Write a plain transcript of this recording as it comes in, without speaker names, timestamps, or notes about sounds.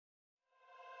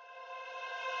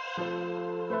We're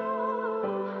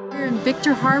in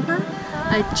Victor Harbor,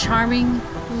 a charming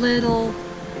little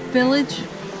village.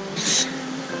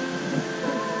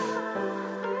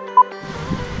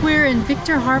 We're in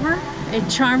Victor Harbor, a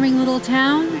charming little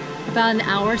town about an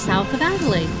hour south of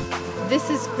Adelaide. This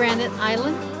is Granite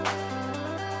Island.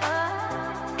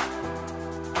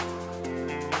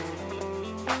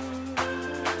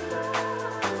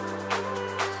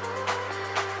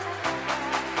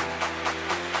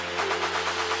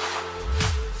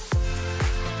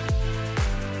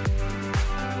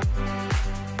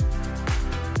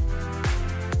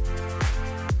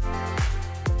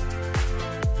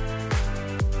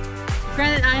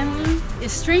 Granite Island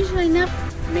is strangely enough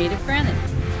made of granite.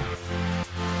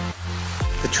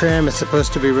 The tram is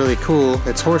supposed to be really cool.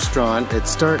 It's horse-drawn. It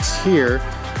starts here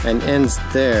and ends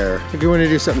there. If you want to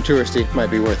do something touristy, it might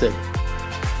be worth it.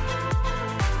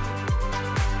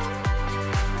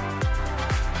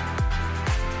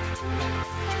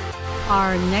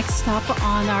 Our next stop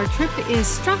on our trip is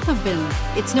Strathylbyn.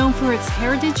 It's known for its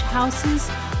heritage houses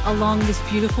along this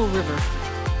beautiful river.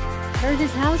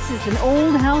 Heritage House is an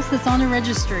old house that's on a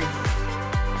registry.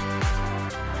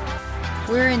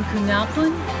 We're in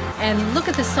Coonalpyn, and look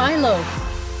at the silo.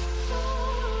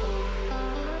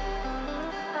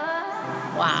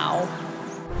 Wow.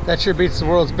 That sure beats the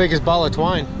world's biggest ball of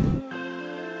twine.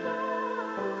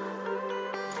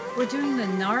 We're doing the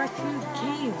Naracoorte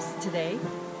Caves today.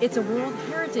 It's a World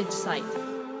Heritage Site.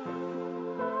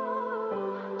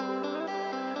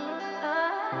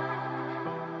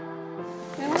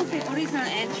 There is an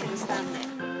entrance down there.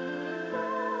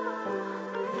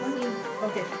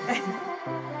 Okay.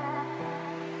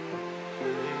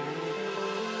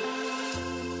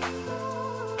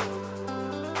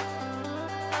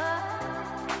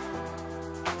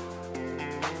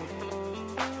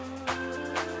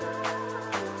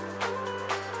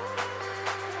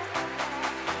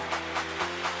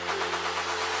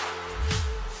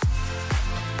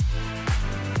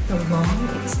 The long,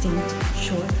 extinct,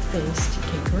 short-faced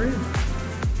kangaroo.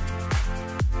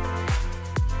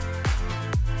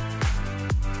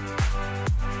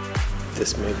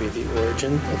 This may be the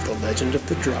origin of the legend of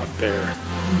the drop bear.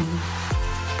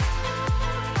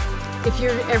 If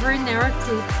you're ever in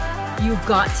Naracoorte, you've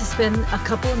got to spend a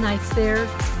couple of nights there.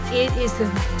 It is a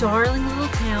darling little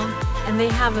town, and they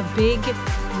have a big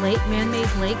lake,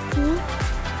 man-made lake pool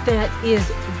that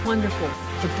is wonderful.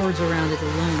 The birds around it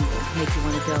alone will make you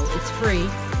want to go. It's free.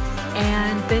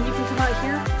 And then you can come out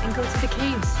here and go to the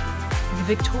caves. The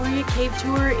Victoria Cave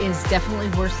Tour is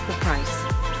definitely worth the price.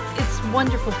 It's a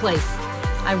wonderful place.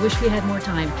 I wish we had more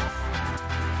time.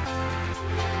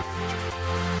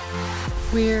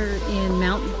 We're in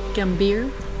Mount Gambier.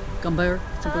 Gambier.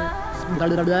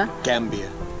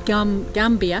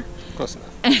 Gambier. Close enough.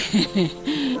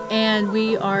 And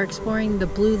we are exploring the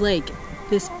Blue Lake.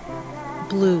 This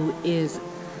blue is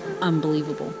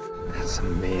unbelievable. That's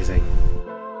amazing.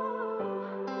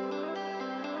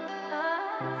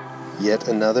 Yet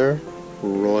another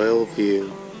royal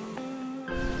view.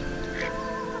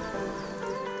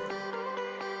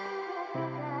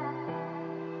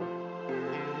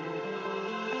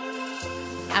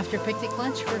 After picnic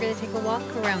lunch, we're going to take a walk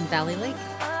around Valley Lake.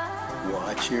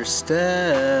 Watch your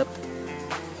step.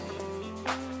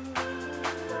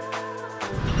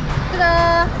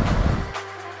 Ta-da!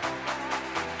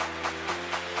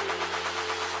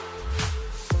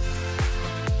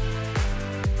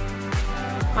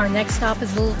 Our next stop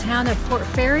is the little town of Port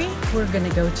Fairy. We're going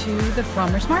to go to the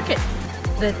Farmers Market.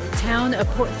 The town of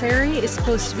Port Fairy is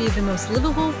supposed to be the most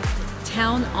livable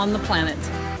town on the planet.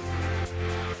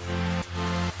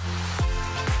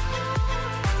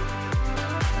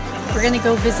 We're going to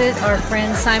go visit our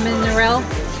friend Simon and Narelle.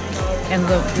 And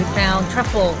look, we found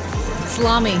truffle,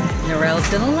 salami. Narelle's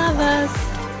going to love us.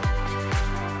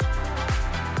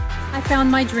 I found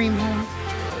my dream home.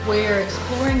 We're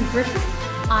exploring Griffiths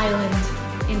Island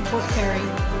in Port Fairy.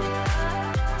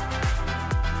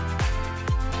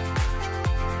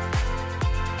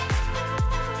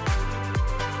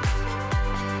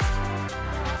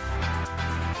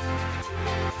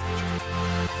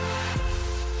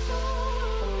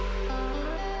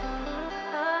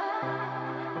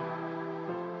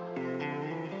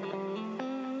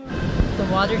 The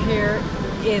water here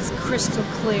is crystal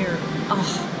clear. Oh,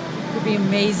 it would be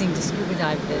amazing to scuba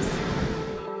dive this.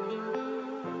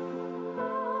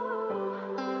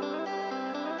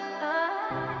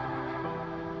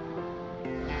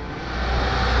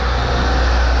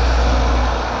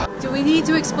 Do we need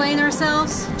to explain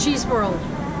ourselves? Cheese World.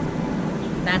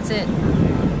 That's it.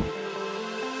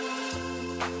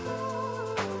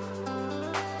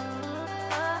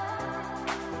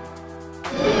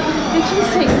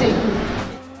 Cheese tasting.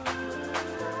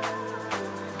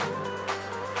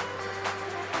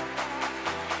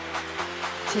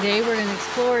 Today we're going to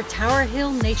explore Tower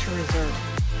Hill Nature Reserve.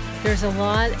 There's a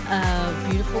lot of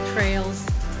beautiful trails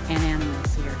and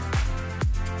animals here.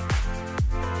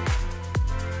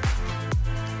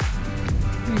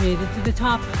 We made it to the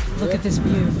top. Look at this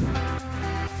view.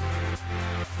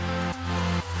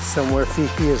 Somewhere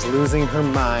Fifi is losing her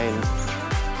mind.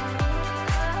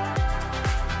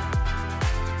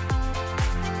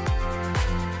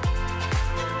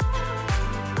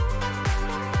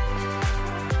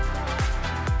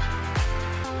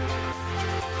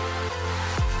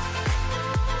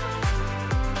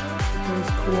 Those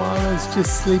koalas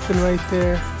just sleeping right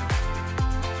there.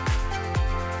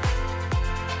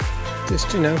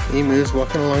 Just, you know, emus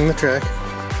walking along the track.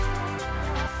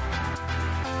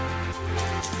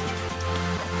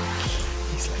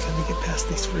 He's like, let me get past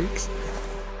these freaks.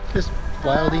 Just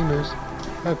wild emus.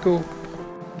 How cool.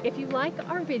 If you like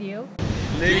our video,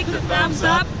 Click the thumbs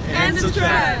up and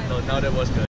subscribe. No, that was good.